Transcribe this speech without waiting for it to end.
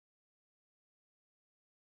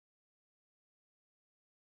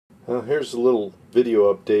Here's a little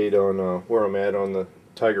video update on where I'm at on the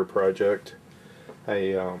Tiger project.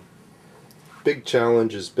 Big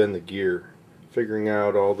challenge has been the gear, figuring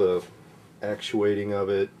out all the actuating of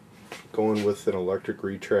it, going with an electric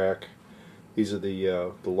retract. These are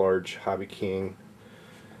the large Hobby King,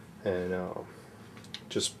 and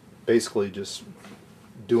just basically just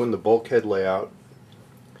doing the bulkhead layout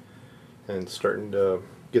and starting to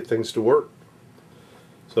get things to work.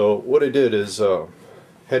 So what I did is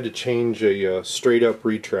had to change a straight up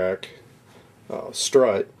retract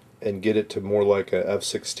strut and get it to more like a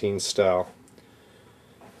F16 style.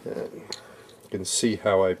 And you can see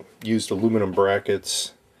how I used aluminum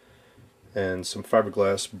brackets and some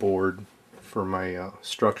fiberglass board for my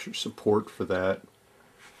structure support for that,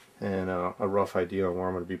 and a rough idea on where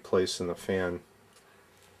I'm going to be placing the fan.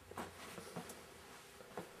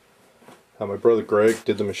 My brother Greg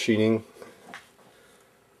did the machining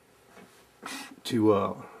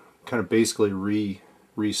to kind of basically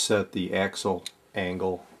reset the axle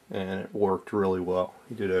angle, and it worked really well.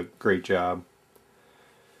 He did a great job.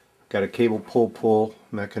 Got a cable pull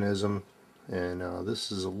mechanism, and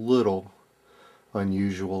this is a little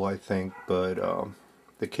unusual, I think, but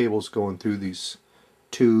the cable's going through these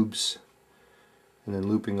tubes and then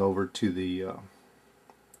looping over to the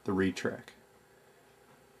retract.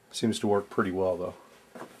 Seems to work pretty well though.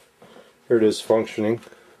 Here it is functioning.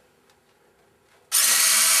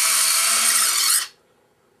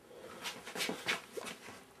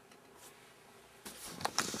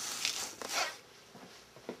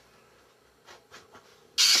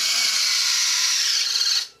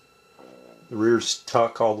 The rear's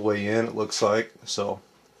tuck all the way in, it looks like, so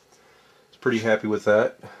it's pretty happy with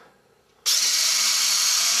that.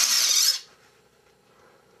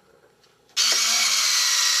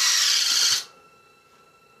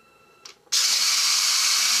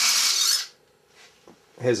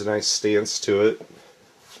 It has a nice stance to it.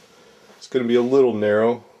 It's going to be a little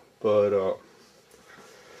narrow, but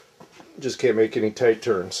just can't make any tight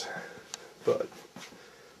turns. But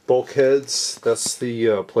bulkheads, that's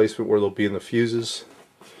the placement where they'll be in the fuses.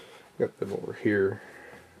 Got them over here.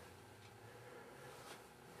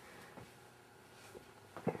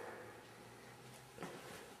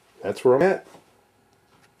 That's where I'm at.